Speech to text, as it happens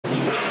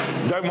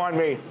Don't mind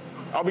me.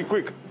 I'll be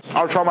quick.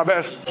 I'll try my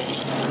best.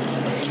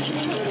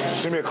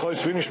 It's gonna be a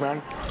close finish,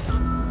 man.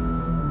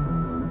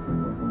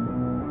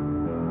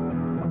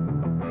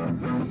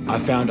 I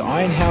found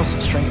Iron House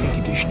Strength and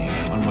Conditioning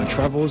on my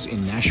travels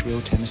in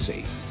Nashville,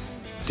 Tennessee.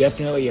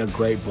 Definitely a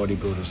great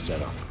bodybuilder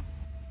setup.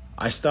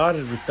 I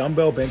started with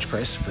dumbbell bench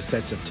press for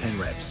sets of 10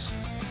 reps.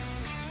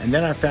 And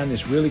then I found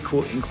this really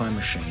cool incline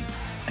machine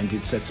and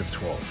did sets of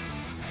 12.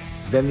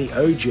 Then the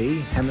OG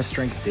hammer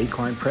strength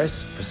decline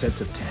press for sets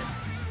of 10.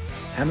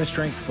 Hammer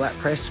strength flat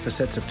press for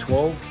sets of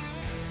 12.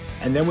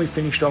 And then we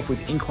finished off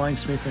with incline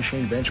Smith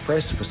machine bench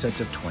press for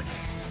sets of 20.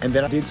 And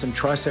then I did some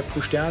tricep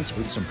pushdowns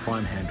with some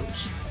prime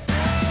handles.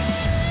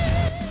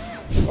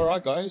 All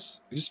right, guys,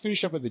 I just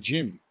finished up at the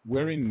gym.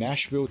 We're in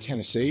Nashville,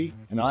 Tennessee,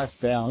 and I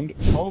found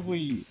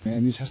probably,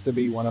 man, this has to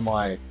be one of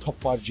my top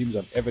 5 gyms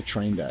I've ever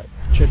trained at.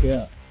 Check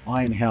out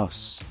Iron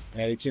House.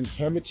 And it's in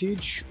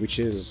Hermitage, which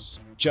is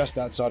just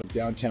outside of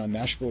downtown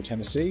Nashville,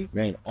 Tennessee.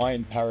 Man,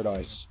 Iron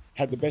Paradise.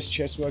 Had the best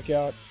chest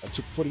workout. I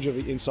took footage of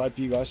the inside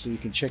for you guys so you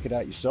can check it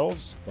out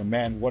yourselves. But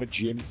man, what a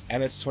gym.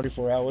 And it's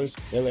 24 hours.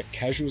 They let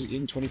casuals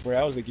in 24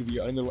 hours. They give you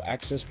your own little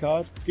access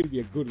card. It's gonna be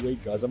a good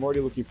week, guys. I'm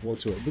already looking forward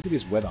to it. Look at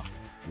this weather.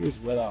 Look at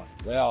this weather.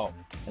 Wow.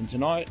 And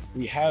tonight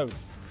we have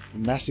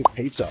massive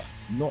pizza.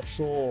 I'm not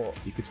sure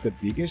if it's the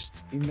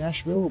biggest in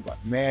Nashville,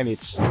 but man,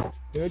 it's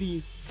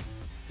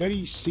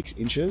 36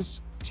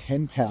 inches.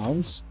 10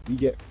 pounds, you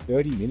get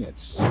 30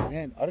 minutes.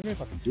 Man, I don't know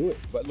if I can do it,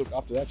 but look,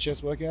 after that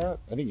chest workout,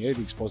 I think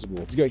anything's possible.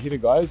 Let's go hit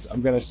it, guys.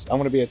 I'm gonna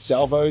be at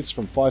Salvo'S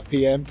from 5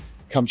 p.m.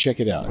 Come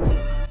check it out.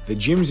 The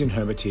gym's in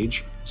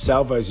Hermitage,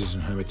 Salvo'S is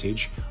in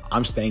Hermitage.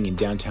 I'm staying in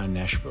downtown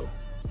Nashville.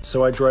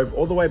 So I drove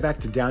all the way back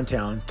to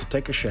downtown to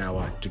take a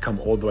shower to come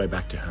all the way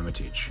back to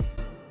Hermitage.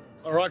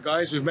 All right,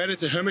 guys, we've made it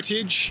to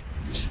Hermitage.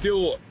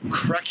 Still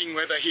cracking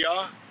weather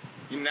here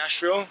in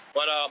Nashville,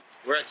 but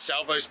we're at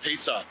Salvo'S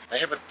Pizza. They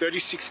have a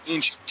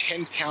 36-inch,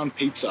 10-pound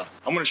pizza.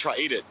 I'm gonna try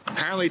eat it.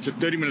 Apparently it's a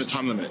 30-minute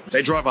time limit.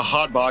 They drive a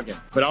hard bargain,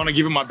 but I wanna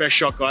give it my best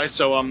shot, guys,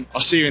 so I'll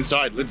see you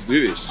inside. Let's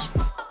do this.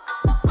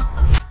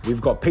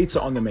 We've got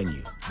pizza on the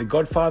menu. The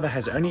Godfather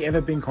has only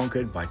ever been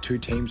conquered by 2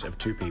 teams of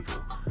 2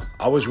 people.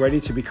 I was ready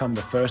to become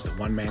the first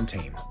one-man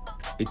team.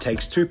 It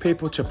takes 2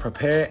 people to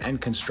prepare and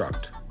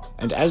construct.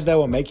 And as they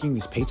were making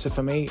this pizza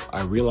for me,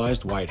 I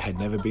realized why it had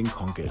never been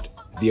conquered.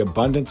 The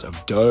abundance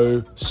of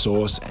dough,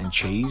 sauce, and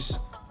cheese,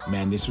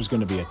 man, this was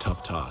gonna be a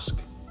tough task.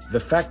 The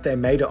fact they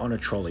made it on a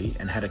trolley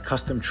and had a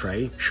custom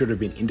tray should have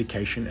been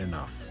indication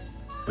enough.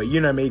 But you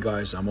know me,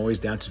 guys, I'm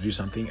always down to do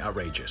something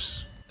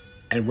outrageous.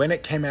 And when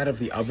it came out of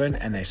the oven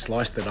and they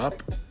sliced it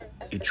up,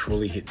 it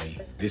truly hit me.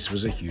 This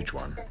was a huge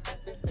one.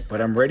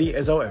 But I'm ready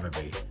as I'll ever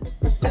be.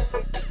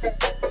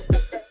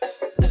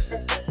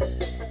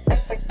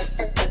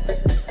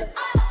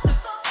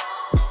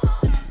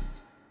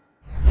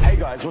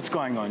 Guys, what's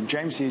going on?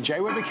 James here,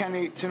 WEBBY CAN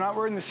EAT. Tonight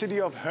we're in the city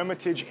of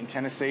Hermitage in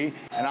Tennessee,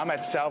 and I'm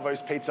at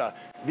Salvo'S Pizza,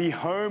 the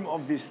home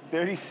of this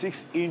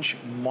 36-inch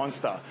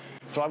monster.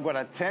 So I've got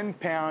a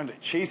 10-pound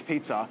cheese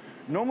pizza.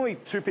 Normally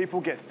 2 people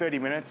get 30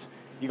 minutes.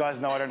 You guys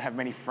know I don't have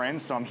many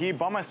friends, so I'm here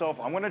by myself.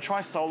 I'm gonna try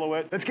solo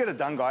it. Let's get it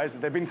done, guys.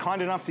 They've been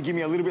kind enough to give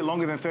me a little bit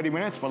longer than 30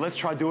 minutes, but let's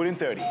try do it in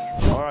 30.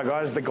 All right,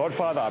 guys, the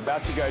Godfather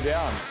about to go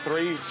down.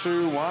 3,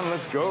 2, 1,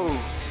 let's go.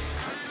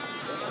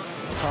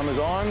 Timer's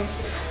on.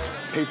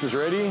 Pizza's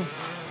ready.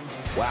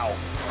 Wow.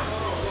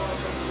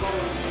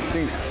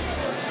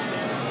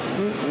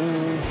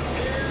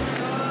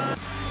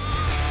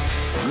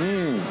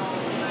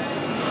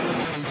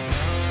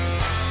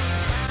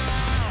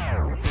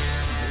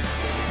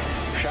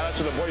 Shout out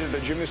to the boys at the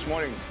gym this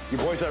morning. You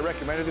boys that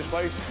recommended this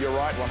place, you're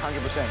right,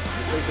 100%. This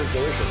pizza's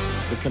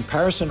delicious. The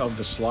comparison of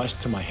the slice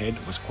to my head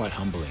was quite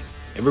humbling.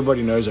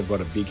 Everybody knows I've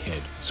got a big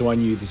head, so I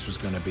knew this was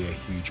gonna be a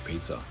huge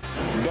pizza.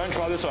 Don't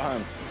try this at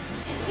home.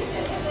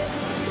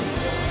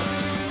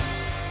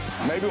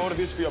 Maybe order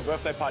this for your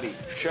birthday party.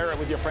 Share it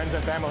with your friends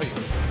and family.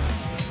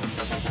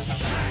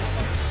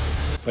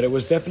 But it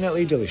was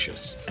definitely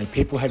delicious, and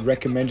people had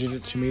recommended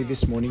it to me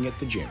this morning at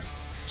the gym.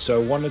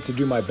 So I wanted to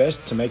do my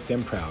best to make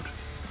them proud.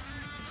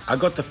 I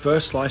got the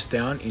first slice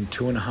down in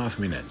 2.5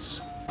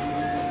 minutes.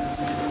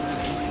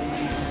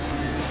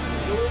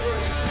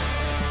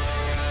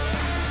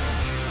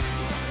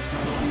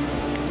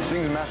 This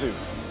thing's massive.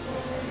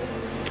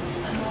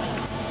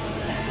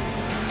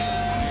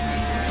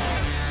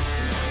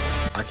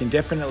 I can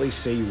definitely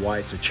see why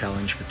it's a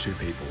challenge for 2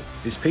 people.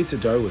 This pizza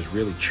dough was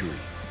really chewy,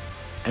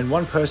 and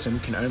one person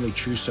can only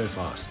chew so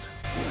fast.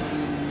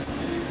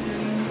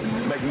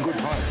 Making good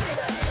time.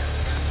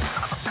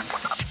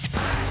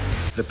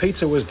 The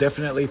pizza was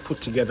definitely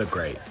put together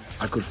great.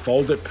 I could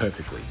fold it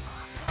perfectly.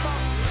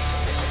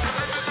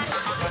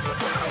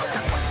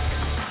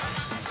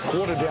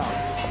 Quarter down.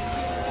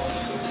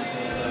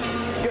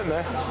 Getting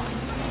there.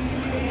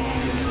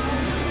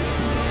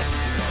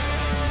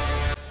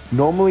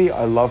 Normally,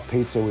 I love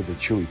pizza with a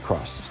chewy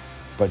crust,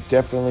 but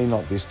definitely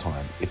not this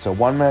time. It's a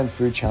one-man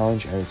food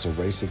challenge and it's a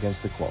race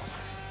against the clock.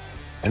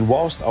 And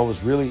whilst I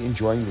was really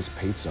enjoying this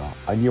pizza,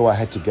 I knew I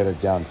had to get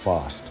it down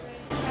fast.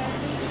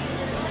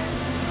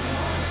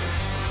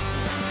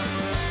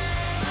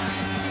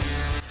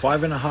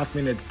 5.5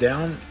 minutes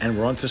down and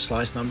we're on to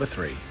slice number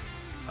 3.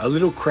 A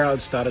little crowd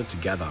started to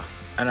gather,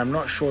 and I'm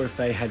not sure if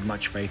they had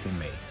much faith in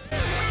me.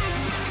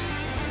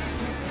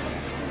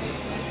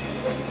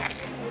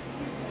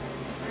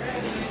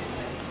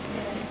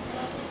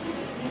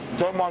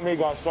 Don't mind me,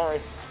 guys, sorry.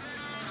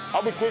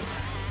 I'll be quick.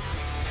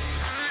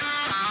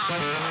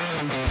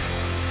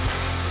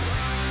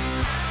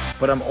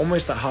 But I'm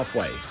almost at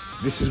halfway.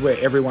 This is where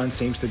everyone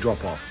seems to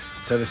drop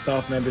off, so the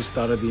staff members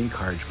started the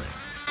encouragement.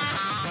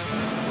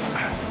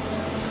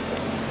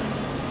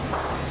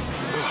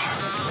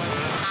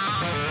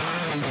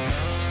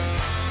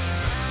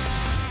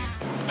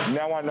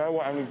 Now I know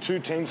why only 2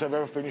 teams have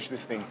ever finished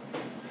this thing.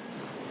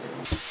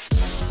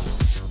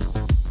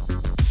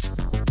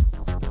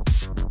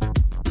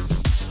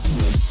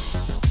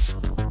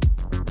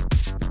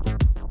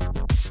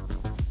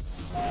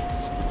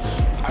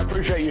 I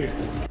appreciate you.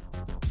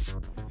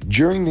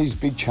 During these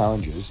big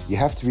challenges, you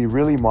have to be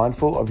really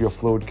mindful of your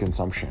fluid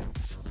consumption.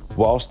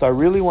 Whilst I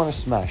really want to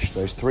smash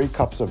those 3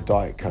 cups of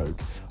Diet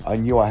Coke, I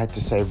knew I had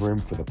to save room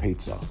for the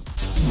pizza.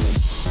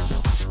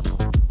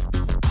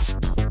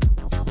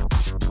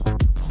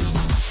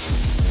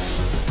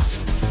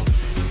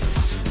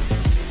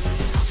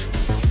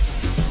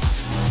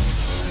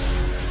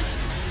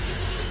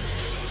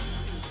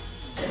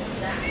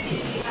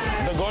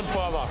 The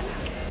Godfather.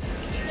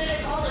 You could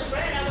have called a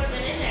friend, I would have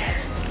been in there.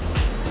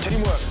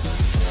 Teamwork.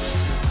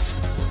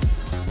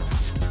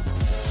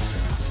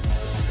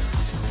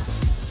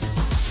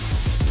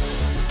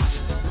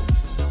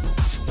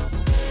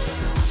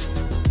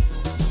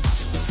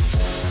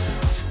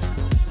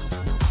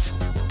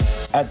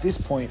 At this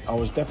point, I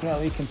was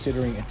definitely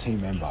considering a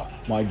team member.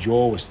 My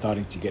jaw was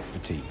starting to get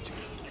fatigued.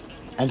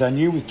 And I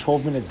knew with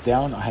 12 minutes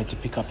down, I had to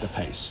pick up the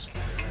pace.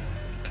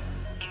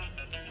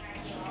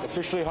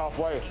 Officially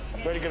halfway.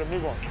 Better get a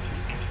move on.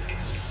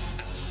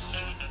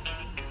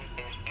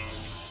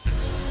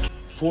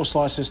 4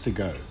 slices to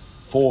go.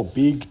 4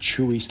 big,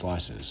 chewy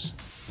slices.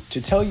 To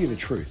tell you the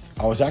truth,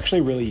 I was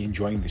actually really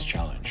enjoying this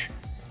challenge.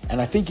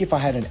 And I think if I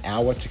had an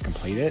hour to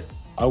complete it,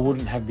 I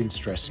wouldn't have been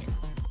stressing.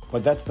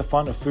 But that's the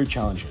fun of food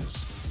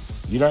challenges.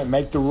 You don't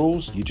make the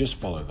rules, you just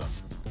follow them.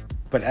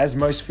 But as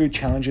most food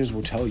challenges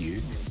will tell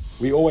you,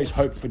 we always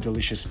hope for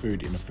delicious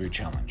food in a food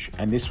challenge,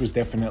 and this was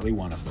definitely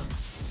one of them.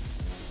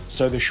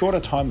 So the shorter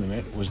time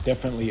limit was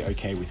definitely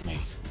okay with me.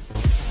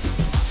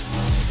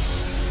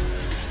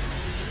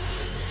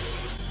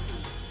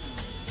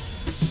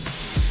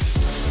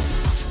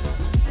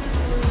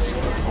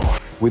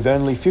 With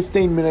only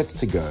 15 minutes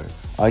to go,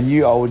 I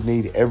knew I would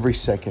need every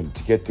second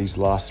to get these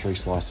last 3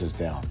 slices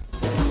down.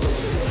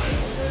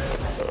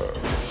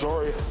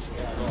 Sorry.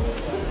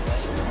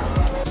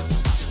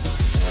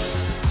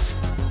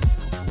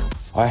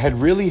 I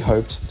had really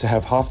hoped to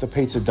have half the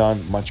pizza done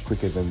much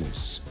quicker than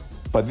this,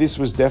 but this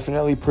was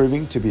definitely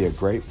proving to be a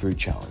great food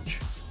challenge.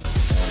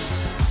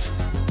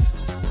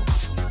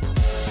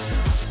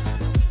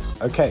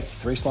 Okay,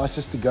 3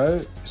 slices to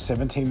go,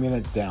 17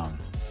 minutes down.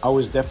 I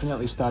was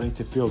definitely starting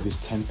to feel this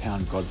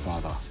 10-pound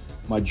Godfather.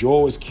 My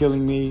jaw was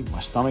killing me,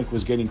 my stomach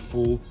was getting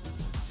full,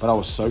 but I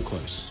was so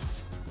close.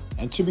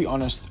 And to be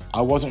honest,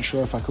 I wasn't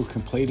sure if I could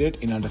complete it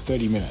in under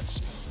 30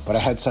 minutes, but I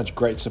had such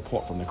great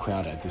support from the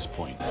crowd at this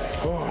point.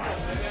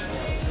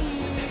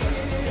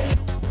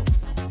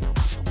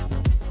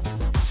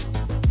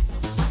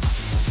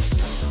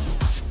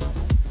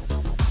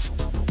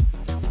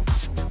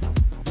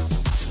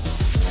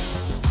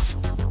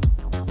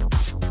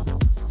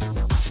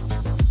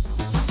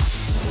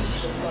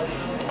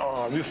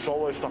 This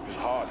solo stuff is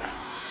hard.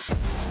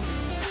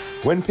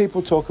 When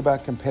people talk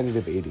about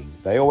competitive eating,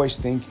 they always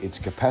think it's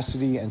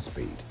capacity and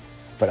speed.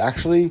 But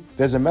actually,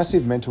 there's a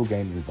massive mental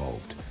game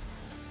involved.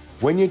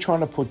 When you're trying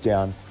to put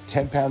down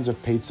 10 pounds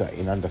of pizza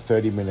in under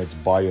 30 minutes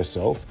by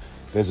yourself,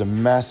 there's a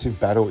massive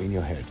battle in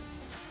your head.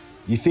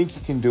 You think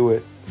you can do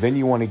it, then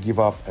you want to give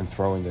up and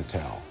throw in the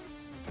towel.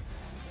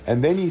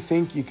 And then you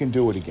think you can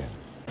do it again.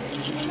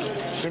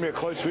 It's gonna be a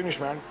close finish,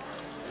 man.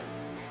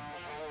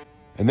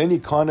 And then you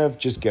kind of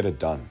just get it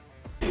done.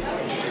 All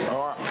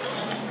right,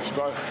 let's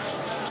go.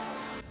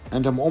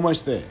 And I'm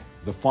almost there,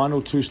 the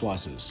final 2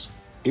 slices.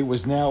 It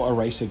was now a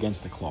race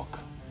against the clock.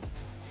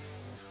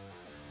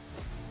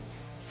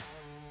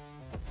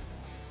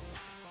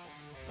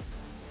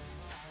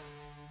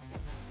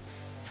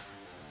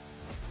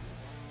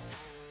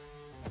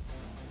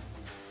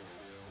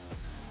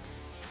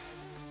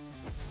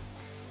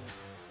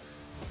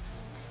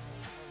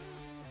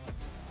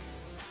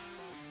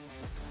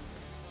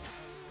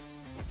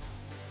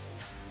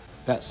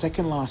 That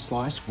second last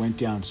slice went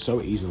down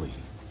so easily.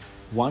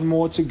 1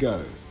 more to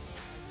go.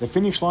 The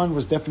finish line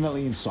was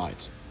definitely in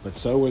sight, but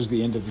so was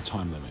the end of the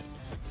time limit.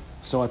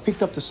 So I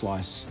picked up the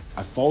slice,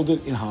 I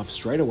folded it in half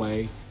straight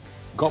away,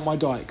 got my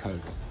Diet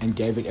Coke, and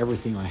gave it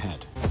everything I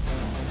had.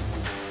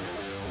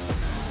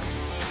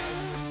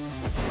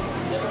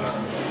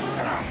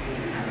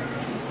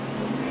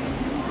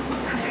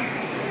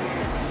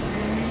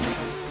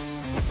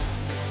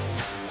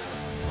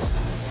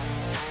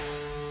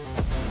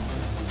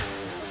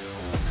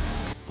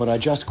 but I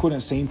just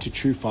couldn't seem to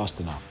chew fast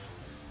enough.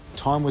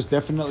 Time was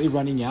definitely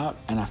running out,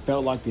 and I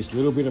felt like this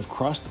little bit of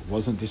crust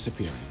wasn't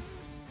disappearing.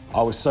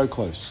 I was so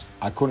close.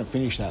 I couldn't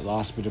finish that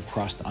last bit of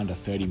crust under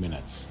 30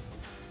 minutes.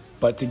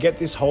 But to get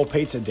this whole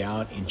pizza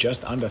down in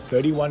just under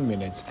 31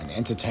 minutes and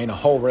entertain a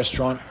whole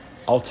restaurant,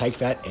 I'll take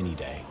that any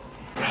day.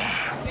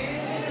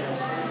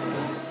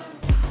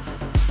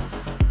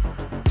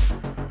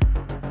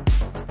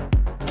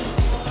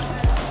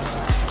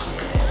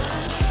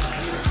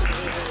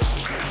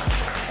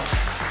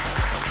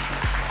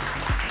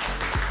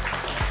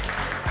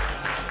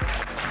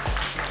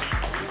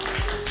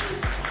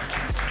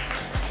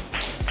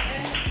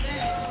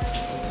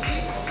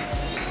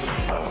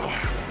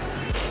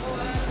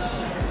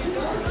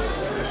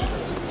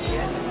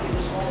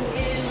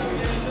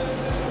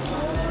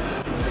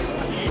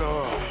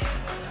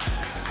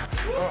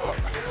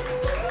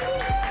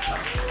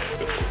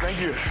 Thank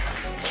you.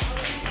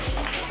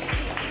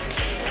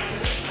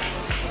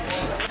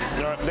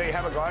 There you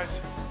have it, guys.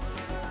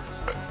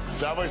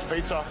 Salvo's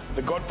Pizza,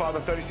 the Godfather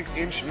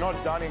 36-inch,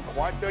 not done in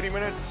quite 30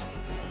 minutes,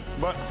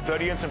 but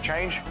 30 and some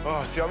change.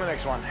 Oh, see you on the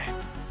next one.